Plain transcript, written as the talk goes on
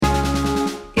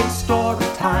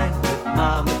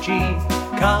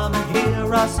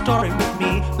story with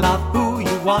me. Love who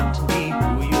you want to be,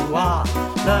 who you are.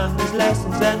 Learn these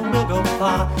lessons and we'll go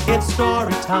far. It's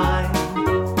story time.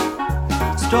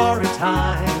 Story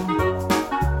time.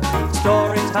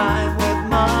 Story time with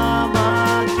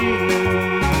Mama G.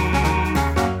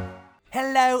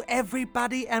 Hello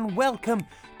everybody and welcome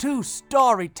to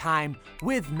Story Time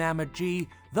with Mama G,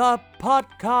 the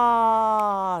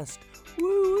podcast. Woo,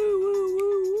 woo, woo, woo,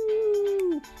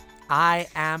 woo. I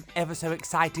am ever so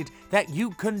excited that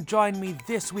you can join me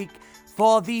this week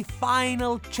for the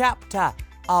final chapter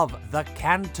of The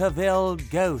Canterville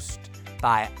Ghost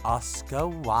by Oscar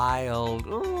Wilde.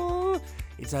 Ooh,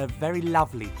 it's a very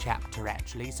lovely chapter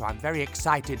actually, so I'm very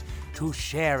excited to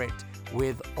share it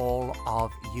with all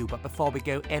of you. But before we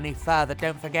go any further,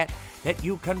 don't forget that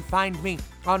you can find me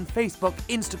on Facebook,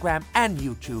 Instagram, and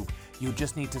YouTube. You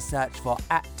just need to search for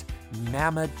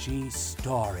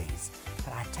 @MamaGStories.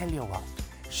 But I tell you what,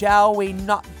 shall we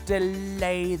not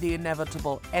delay the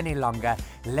inevitable any longer?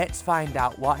 Let's find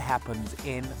out what happens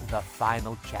in the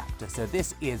final chapter. So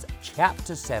this is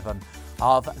Chapter 7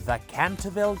 of The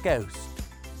Canterville Ghost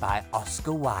by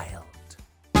Oscar Wilde.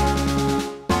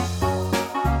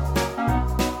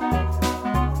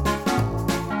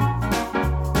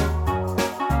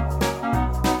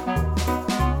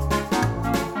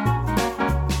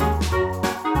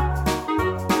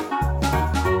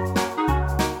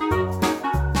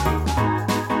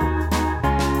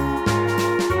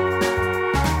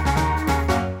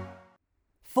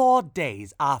 4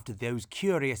 days after those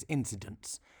curious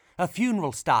incidents, a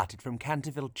funeral started from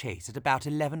Canterville Chase at about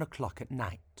 11 o'clock at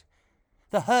night.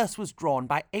 The hearse was drawn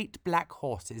by 8 black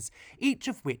horses, each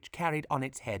of which carried on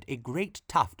its head a great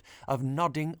tuft of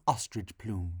nodding ostrich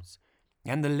plumes,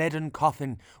 and the leaden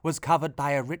coffin was covered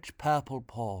by a rich purple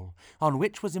pall, on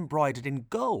which was embroidered in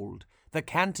gold the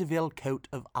Canterville coat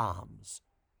of arms.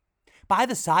 By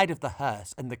the side of the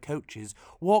hearse and the coaches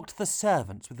walked the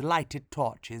servants with lighted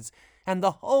torches, and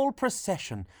the whole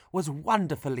procession was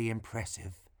wonderfully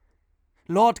impressive.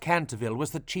 Lord Canterville was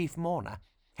the chief mourner,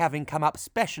 having come up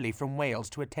specially from Wales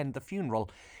to attend the funeral,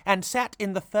 and sat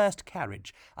in the first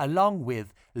carriage along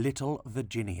with little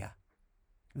Virginia.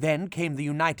 Then came the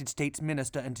United States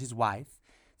minister and his wife,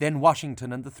 then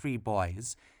Washington and the 3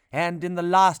 boys, and in the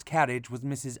last carriage was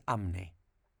Mrs. Umney.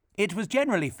 It was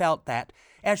generally felt that,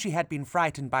 as she had been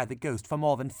frightened by the ghost for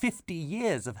more than 50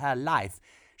 years of her life,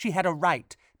 she had a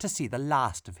right to see the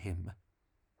last of him.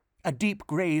 A deep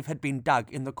grave had been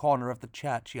dug in the corner of the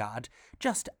churchyard,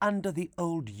 just under the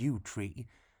old yew tree,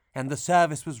 and the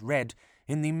service was read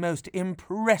in the most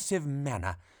impressive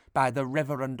manner by the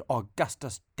Reverend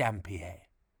Augustus Dampier.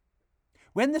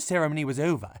 When the ceremony was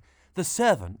over, the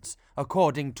servants,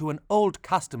 according to an old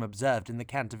custom observed in the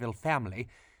Canterville family,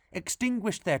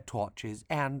 extinguished their torches,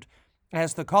 and,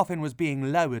 as the coffin was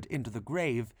being lowered into the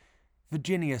grave,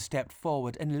 Virginia stepped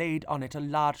forward and laid on it a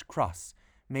large cross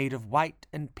made of white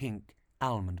and pink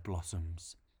almond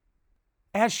blossoms.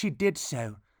 As she did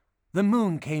so, the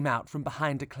moon came out from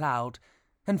behind a cloud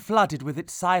and flooded with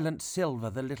its silent silver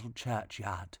the little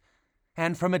churchyard,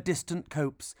 and from a distant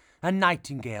copse a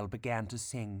nightingale began to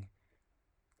sing.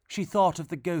 She thought of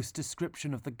the ghost's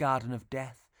description of the Garden of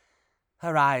Death.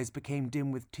 Her eyes became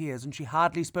dim with tears, and she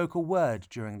hardly spoke a word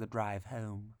during the drive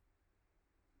home.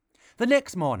 The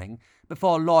next morning,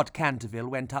 before Lord Canterville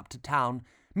went up to town,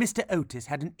 Mr. Otis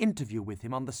had an interview with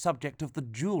him on the subject of the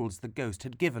jewels the ghost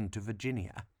had given to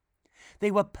Virginia.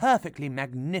 They were perfectly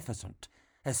magnificent,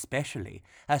 especially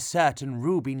a certain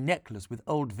ruby necklace with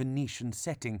old Venetian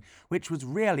setting, which was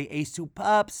really a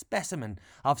superb specimen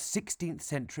of 16th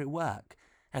century work,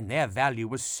 and their value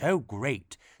was so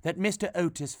great that Mr.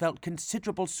 Otis felt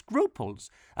considerable scruples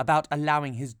about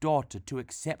allowing his daughter to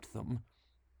accept them.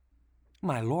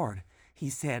 "My lord," he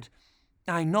said,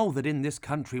 "I know that in this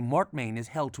country mortmain is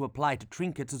held to apply to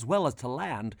trinkets as well as to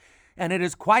land, and it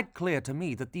is quite clear to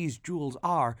me that these jewels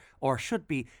are, or should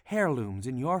be, heirlooms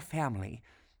in your family.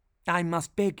 I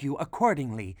must beg you,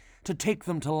 accordingly, to take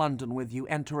them to London with you,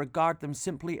 and to regard them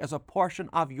simply as a portion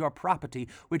of your property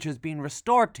which has been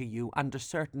restored to you under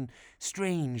certain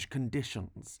strange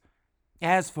conditions.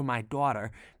 As for my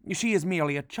daughter, she is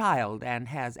merely a child, and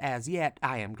has as yet,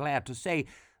 I am glad to say,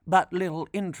 but little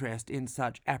interest in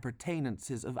such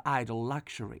appurtenances of idle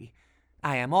luxury.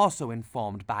 I am also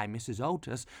informed by Mrs.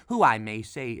 Otis, who I may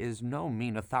say is no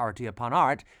mean authority upon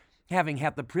art, having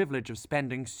had the privilege of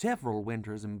spending several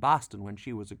winters in Boston when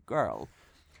she was a girl,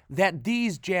 that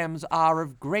these gems are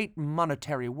of great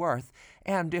monetary worth,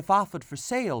 and if offered for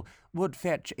sale, would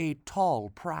fetch a tall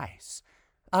price.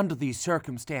 Under these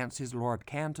circumstances, Lord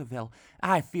Canterville,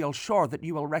 I feel sure that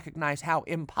you will recognize how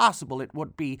impossible it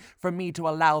would be for me to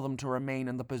allow them to remain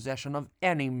in the possession of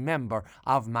any member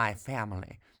of my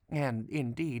family. And,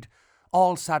 indeed,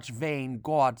 all such vain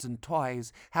gauds and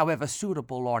toys, however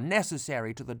suitable or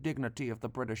necessary to the dignity of the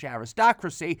British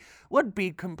aristocracy, would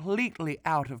be completely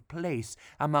out of place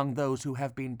among those who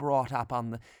have been brought up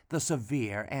on the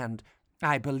severe and,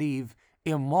 I believe,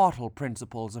 immortal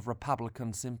principles of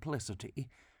republican simplicity.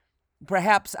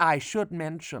 Perhaps I should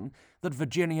mention that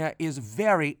Virginia is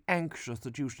very anxious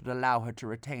that you should allow her to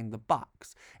retain the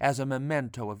box as a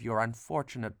memento of your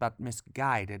unfortunate but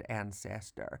misguided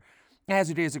ancestor.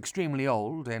 As it is extremely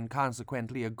old, and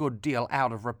consequently a good deal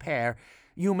out of repair,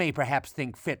 you may perhaps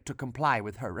think fit to comply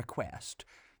with her request.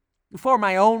 For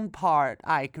my own part,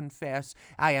 I confess,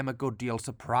 I am a good deal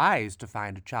surprised to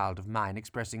find a child of mine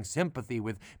expressing sympathy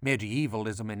with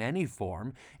medievalism in any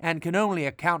form, and can only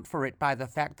account for it by the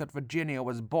fact that Virginia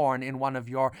was born in one of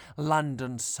your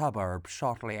London suburbs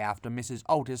shortly after Mrs.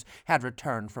 Otis had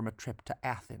returned from a trip to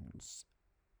Athens.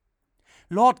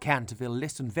 Lord Canterville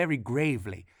listened very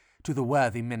gravely to the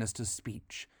worthy minister's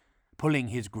speech, pulling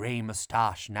his grey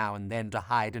moustache now and then to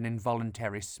hide an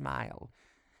involuntary smile.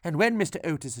 And when Mr.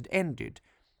 Otis had ended,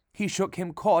 he shook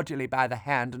him cordially by the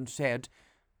hand and said,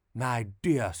 "My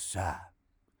dear sir,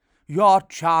 your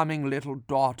charming little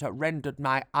daughter rendered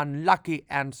my unlucky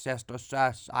ancestor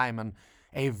Sir Simon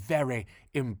a very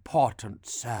important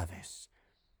service,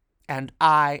 and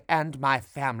I and my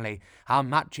family are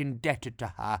much indebted to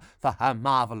her for her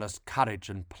marvellous courage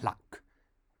and pluck.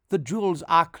 The jewels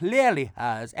are clearly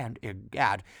hers, and,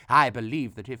 egad, I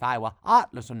believe that if I were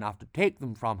heartless enough to take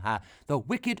them from her, the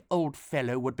wicked old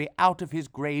fellow would be out of his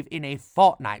grave in a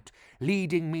fortnight,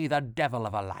 leading me the devil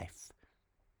of a life.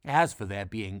 As for their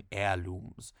being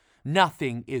heirlooms,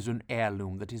 nothing is an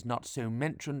heirloom that is not so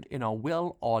mentioned in a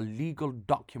will or legal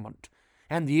document,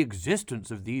 and the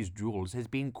existence of these jewels has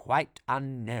been quite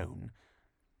unknown.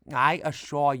 I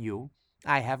assure you,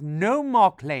 I have no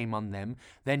more claim on them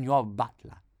than your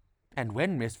butler. And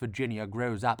when Miss Virginia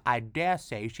grows up, I dare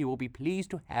say she will be pleased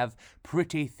to have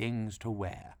pretty things to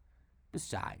wear.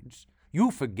 Besides, you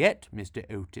forget, Mr.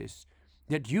 Otis,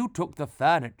 that you took the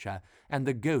furniture and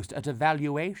the ghost at a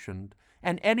valuation,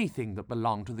 and anything that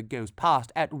belonged to the ghost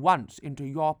passed at once into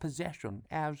your possession,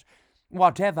 as,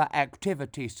 whatever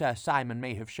activity Sir Simon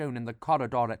may have shown in the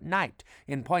corridor at night,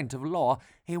 in point of law,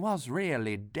 he was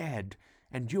really dead,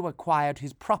 and you acquired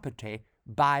his property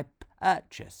by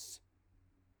purchase."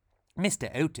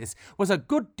 Mr. Otis was a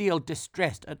good deal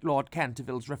distressed at Lord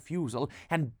Canterville's refusal,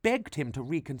 and begged him to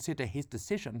reconsider his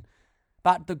decision.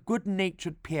 But the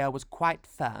good-natured peer was quite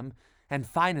firm, and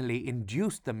finally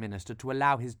induced the minister to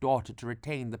allow his daughter to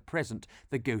retain the present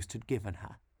the ghost had given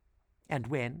her. And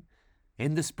when,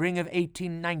 in the spring of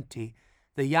 1890,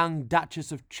 the young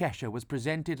Duchess of Cheshire was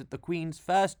presented at the Queen's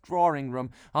first drawing-room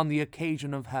on the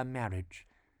occasion of her marriage,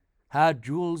 her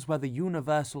jewels were the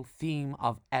universal theme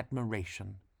of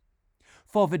admiration.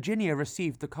 For Virginia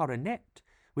received the coronet,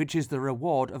 which is the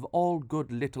reward of all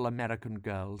good little American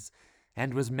girls,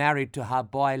 and was married to her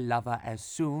boy lover as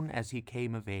soon as he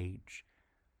came of age.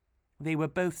 They were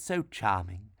both so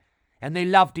charming, and they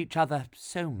loved each other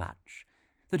so much,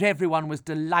 that everyone was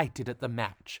delighted at the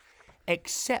match,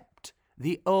 except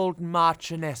the old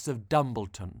Marchioness of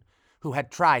Dumbleton, who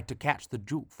had tried to catch the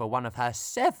Duke for one of her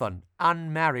 7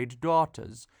 unmarried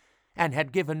daughters, and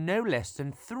had given no less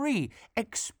than 3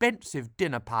 expensive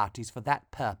dinner parties for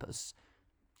that purpose,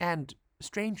 and,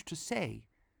 strange to say,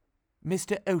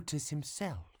 Mr. Otis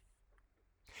himself.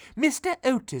 Mr.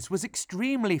 Otis was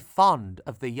extremely fond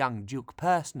of the young Duke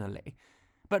personally,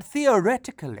 but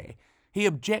theoretically he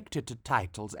objected to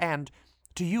titles, and,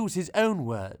 to use his own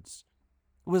words,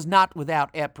 was not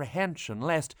without apprehension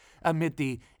lest, amid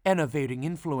the enervating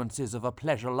influences of a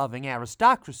pleasure-loving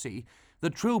aristocracy, the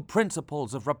true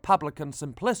principles of republican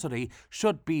simplicity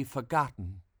should be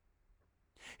forgotten.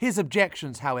 His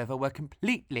objections, however, were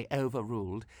completely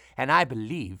overruled, and I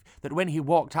believe that when he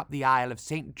walked up the aisle of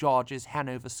St. George's,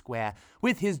 Hanover Square,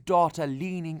 with his daughter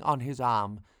leaning on his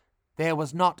arm, there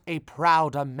was not a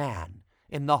prouder man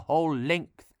in the whole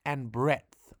length and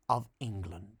breadth of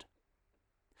England.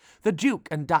 The Duke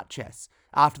and Duchess,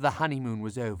 after the honeymoon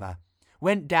was over,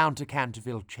 went down to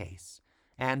Canterville Chase,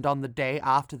 and on the day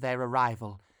after their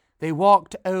arrival, they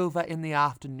walked over in the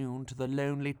afternoon to the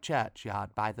lonely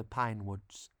churchyard by the pine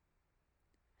woods.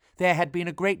 There had been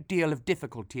a great deal of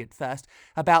difficulty at first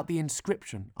about the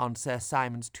inscription on Sir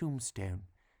Simon's tombstone,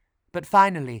 but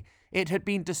finally it had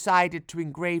been decided to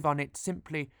engrave on it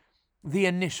simply the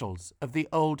initials of the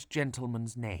old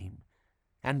gentleman's name,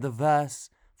 and the verse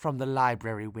from the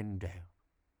library window.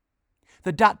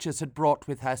 The Duchess had brought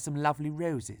with her some lovely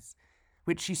roses,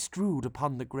 which she strewed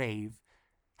upon the grave,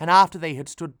 and after they had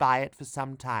stood by it for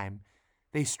some time,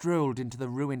 they strolled into the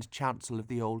ruined chancel of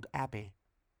the old abbey.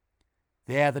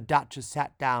 There the Duchess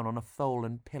sat down on a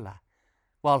fallen pillar,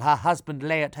 while her husband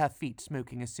lay at her feet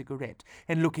smoking a cigarette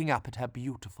and looking up at her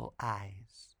beautiful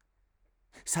eyes.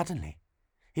 Suddenly,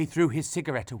 he threw his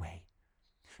cigarette away,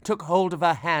 took hold of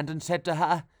her hand and said to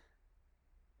her,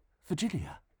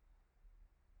 "Virginia,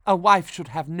 a wife should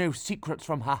have no secrets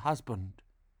from her husband."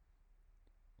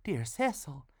 "Dear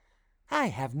Cecil, I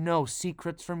have no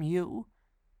secrets from you."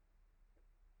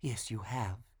 "Yes, you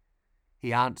have,"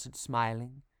 he answered,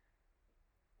 smiling.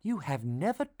 "You have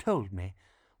never told me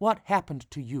what happened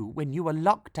to you when you were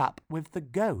locked up with the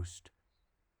ghost."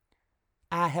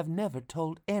 "I have never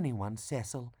told anyone,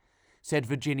 Cecil," said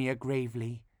Virginia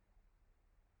gravely.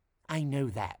 "I know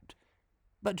that,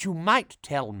 but you might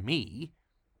tell me."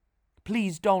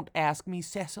 "Please don't ask me,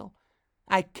 Cecil.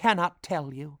 I cannot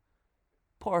tell you.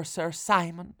 Poor Sir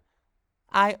Simon.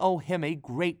 I owe him a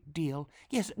great deal.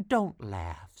 Yes, don't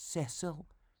laugh, Cecil.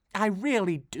 I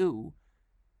really do.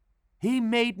 He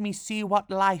made me see what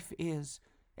life is,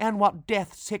 and what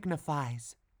death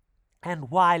signifies,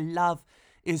 and why love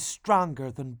is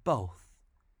stronger than both."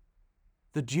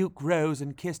 The Duke rose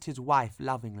and kissed his wife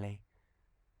lovingly.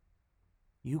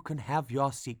 "You can have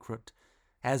your secret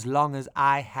as long as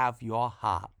I have your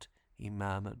heart," he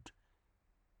murmured.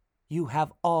 "You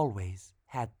have always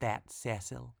had that,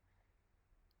 Cecil.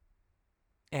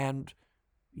 And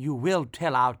you will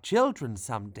tell our children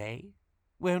some day,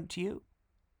 won't you?"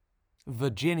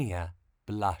 Virginia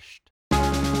blushed.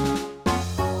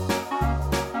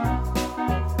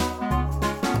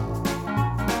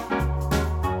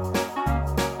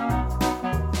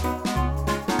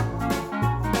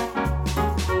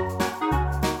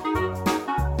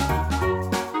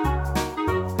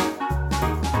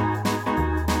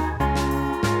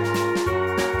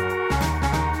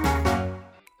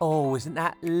 Oh, isn't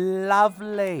that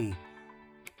lovely?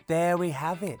 There we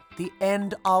have it, the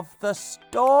end of the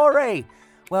story.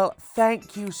 Well,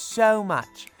 thank you so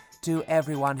much to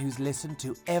everyone who's listened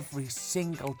to every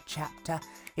single chapter.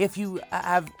 If you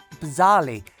have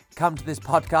bizarrely come to this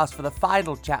podcast for the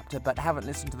final chapter but haven't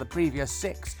listened to the previous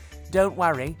 6, don't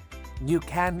worry. You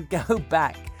can go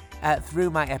back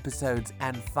through my episodes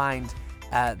and find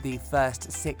the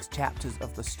first 6 chapters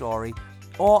of the story.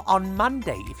 Or on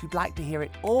Monday, if you'd like to hear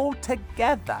it all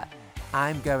together,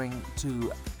 I'm going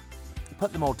to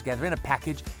put them all together in a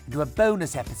package into a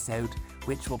bonus episode,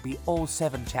 which will be all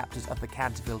 7 chapters of the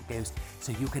Canterville Ghost,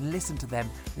 so you can listen to them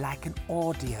like an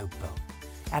audio book.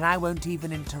 And I won't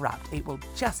even interrupt. It will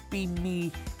just be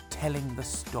me telling the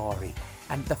story.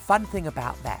 And the fun thing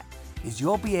about that is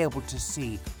you'll be able to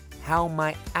see how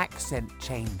my accent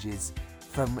changes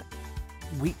from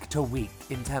week to week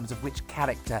in terms of which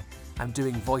character I'm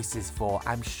doing voices for.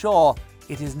 I'm sure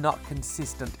it is not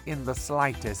consistent in the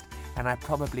slightest, and I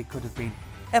probably could have been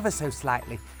ever so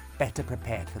slightly better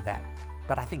prepared for that.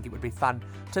 But I think it would be fun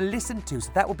to listen to,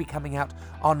 so that will be coming out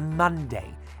on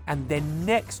Monday. And then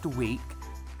next week,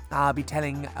 I'll be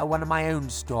telling one of my own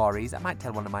stories. I might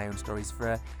tell one of my own stories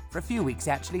for a few weeks,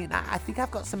 actually. And I think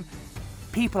I've got some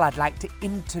people I'd like to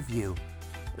interview,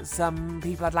 some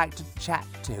people I'd like to chat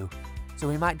to. So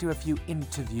we might do a few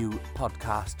interview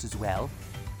podcasts as well.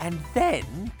 And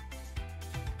then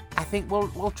I think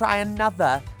we'll try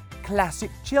another classic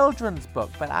children's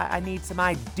book. But I need some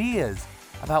ideas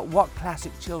about what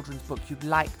classic children's book you'd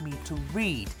like me to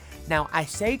read. Now, I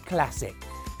say classic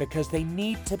because they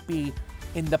need to be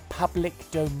in the public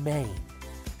domain.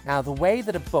 Now, the way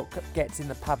that a book gets in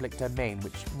the public domain,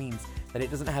 which means that it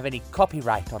doesn't have any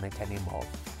copyright on it anymore,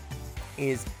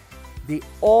 is the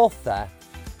author,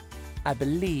 I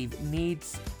believe,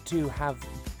 needs to have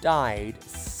died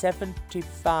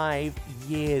 75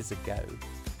 years ago.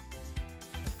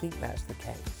 I think that's the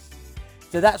case.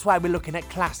 So that's why we're looking at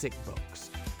classic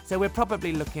books. So we're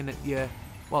probably looking at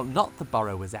well, not The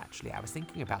Borrowers, actually. I was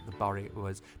thinking about The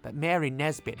Borrowers, but Mary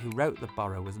Nesbitt, who wrote The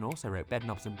Borrowers and also wrote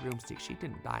Bedknobs and Broomsticks, she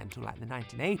didn't die until like the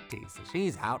 1980s, so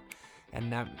she's out.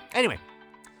 And anyway,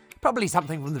 probably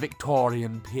something from the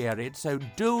Victorian period. So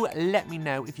do let me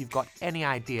know if you've got any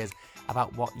ideas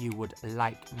about what you would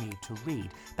like me to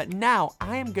read. But now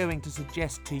I am going to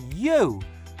suggest to you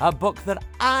a book that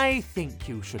I think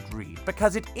you should read,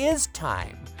 because it is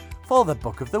time for the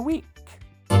Book of the Week.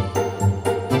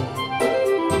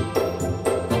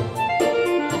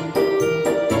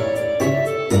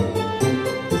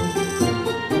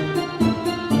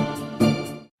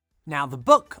 Now, the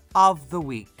Book of the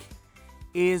Week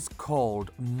is called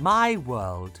My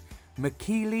World,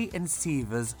 McKeely and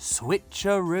Seaver's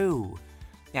Switcheroo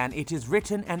and it is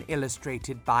written and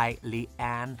illustrated by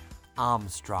Leanne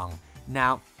Armstrong.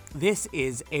 Now, this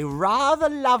is a rather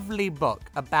lovely book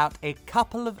about a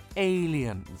couple of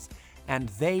aliens, and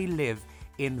they live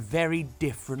in very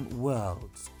different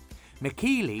worlds.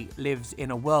 McKeely lives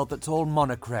in a world that's all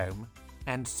monochrome,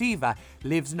 and Siva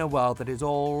lives in a world that is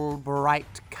all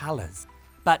bright colours.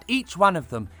 But each one of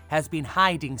them has been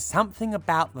hiding something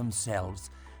about themselves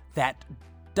that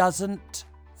doesn't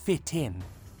fit in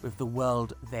with the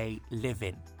world they live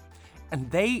in. And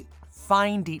they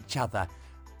find each other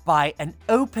by an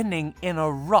opening in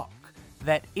a rock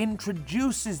that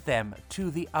introduces them to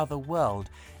the other world.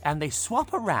 And they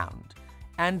swap around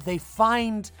and they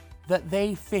find that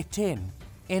they fit in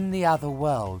the other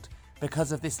world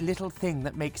because of this little thing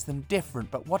that makes them different.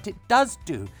 But what it does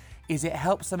do is it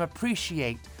helps them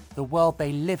appreciate the world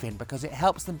they live in, because it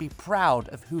helps them be proud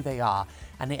of who they are,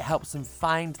 and it helps them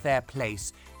find their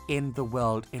place in the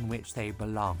world in which they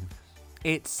belong.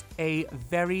 It's a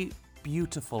very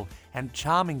beautiful and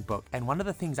charming book, and one of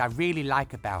the things I really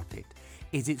like about it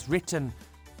is it's written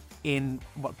in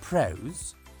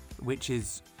prose, which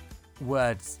is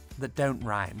words that don't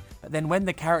rhyme. But then when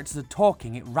the characters are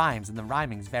talking, it rhymes, and the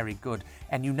rhyming is very good.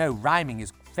 And rhyming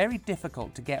is very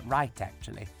difficult to get right,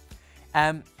 actually.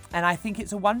 And I think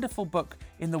it's a wonderful book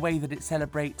in the way that it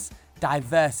celebrates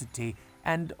diversity,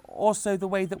 and also the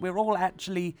way that we're all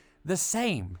actually the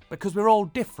same, because we're all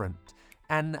different,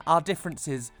 and our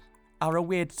differences are a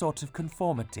weird sort of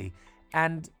conformity.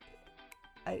 And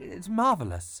it's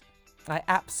marvellous. I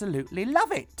absolutely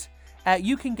love it.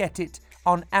 You can get it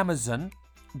on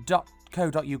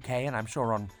Amazon.co.uk, and I'm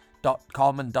sure on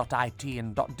 .com and .it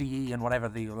and .de and whatever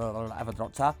the other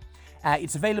dots are.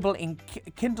 It's available in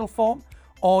Kindle form,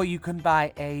 or you can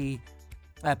buy a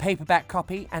paperback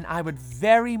copy, and I would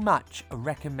very much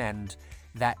recommend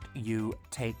that you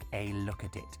take a look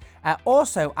at it.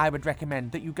 Also, I would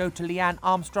recommend that you go to Leanne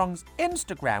Armstrong's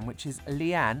Instagram, which is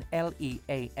Leanne,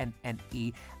 Leanne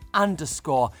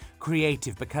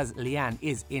 _creative, because Leanne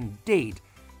is indeed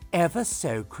ever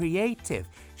so creative.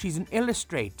 She's an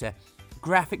illustrator,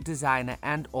 graphic designer,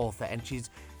 and author, and she's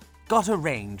got a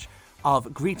range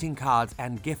of greeting cards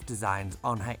and gift designs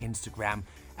on her Instagram.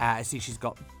 I see she's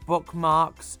got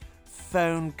bookmarks,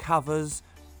 phone covers,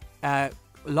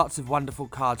 lots of wonderful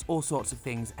cards, all sorts of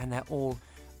things, and they're all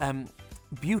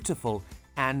beautiful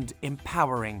and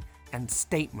empowering and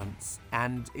statements,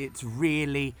 and it's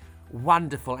really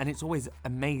wonderful, and it's always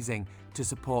amazing to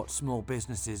support small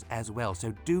businesses as well.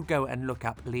 So do go and look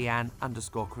up Leanne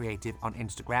 _creative on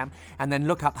Instagram, and then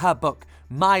look up her book,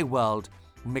 My World,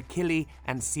 McKeely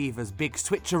and Siva's Big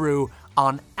Switcheroo,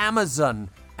 on Amazon,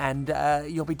 and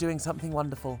you'll be doing something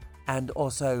wonderful and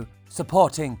also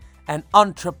supporting an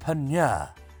entrepreneur,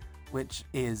 which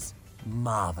is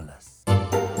marvellous.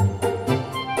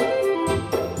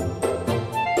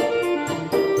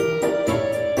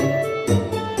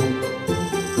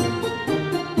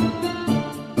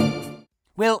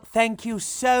 Well, thank you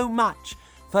so much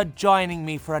for joining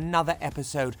me for another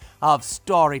episode of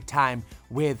Storytime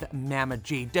with Mama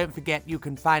G. Don't forget, you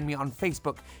can find me on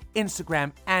Facebook,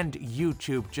 Instagram, and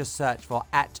YouTube. Just search for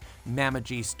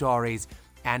 @MamaG_Stories.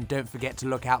 And don't forget to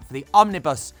look out for the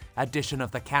omnibus edition of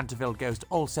the Canterville Ghost,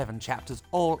 all 7 chapters,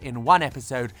 all in one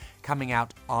episode, coming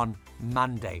out on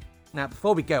Monday. Now,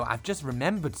 before we go, I've just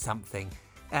remembered something.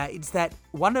 It's that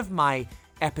one of my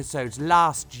episodes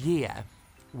last year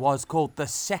was called The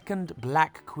Second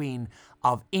Black Queen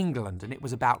of England, and it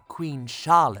was about Queen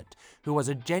Charlotte, who was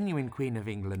a genuine Queen of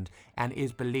England and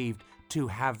is believed to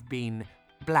have been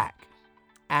black.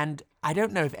 And I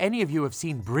don't know if any of you have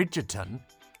seen Bridgerton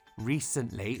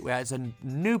recently, where it's a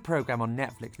new program on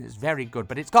Netflix, and it's very good,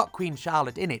 but it's got Queen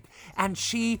Charlotte in it, and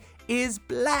she is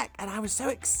black, and I was so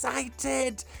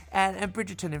excited. And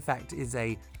Bridgerton, in fact, is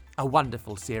a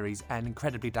wonderful series, an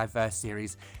incredibly diverse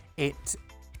series. It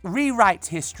rewrites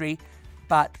history,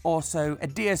 but also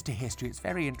adheres to history. It's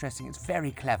very interesting. It's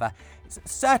very clever. It's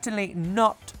certainly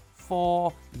not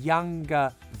for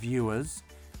younger viewers,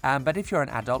 but if you're an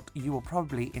adult, you will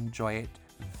probably enjoy it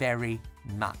very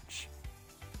much.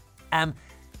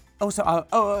 Also, I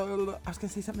was going to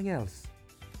say something else.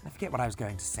 I forget what I was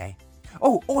going to say.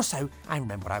 Oh, also, I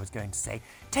remember what I was going to say.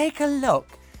 Take a look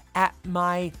at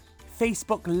my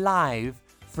Facebook Live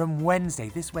from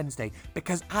this Wednesday,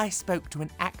 because I spoke to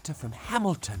an actor from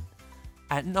Hamilton.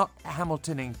 Not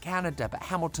Hamilton in Canada, but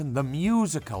Hamilton the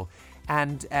musical.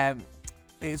 And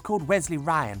it's called Wesley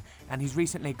Ryan, and he's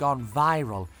recently gone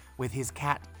viral with his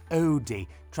cat Odie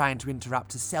trying to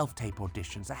interrupt a self-tape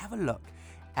audition. So have a look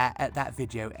at that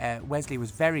video. Wesley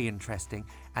was very interesting,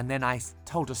 and then I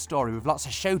told a story with lots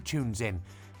of show tunes in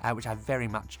which I very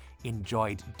much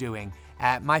enjoyed doing.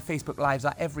 My Facebook Lives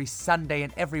are every Sunday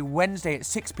and every Wednesday at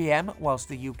 6 p.m, whilst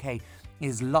the UK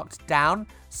is locked down,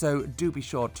 so do be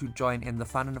sure to join in the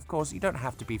fun. And of course, you don't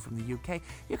have to be from the UK.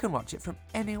 You can watch it from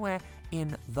anywhere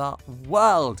in the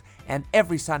world. And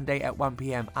every Sunday at 1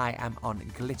 p.m, I am on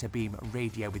Glitterbeam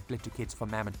Radio with Glitter Kids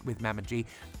with Mama G.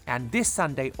 And this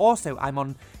Sunday also I'm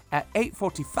on at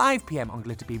 8:45 p.m. on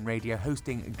Glitterbeam Radio,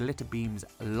 hosting Glitterbeam's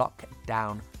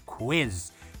Lockdown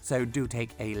Quiz. So do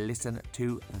take a listen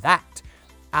to that.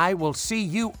 I will see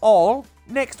you all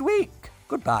next week.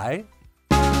 Goodbye.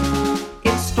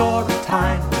 It's story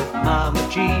time with Mama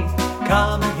G.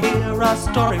 Come and hear a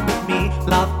story with me.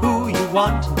 Love who you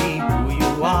want and be who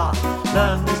you are.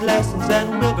 Learn these lessons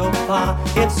and we'll go far.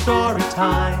 It's story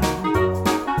time.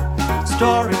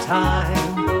 Story time.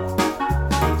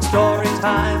 Story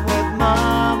time with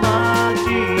Mama.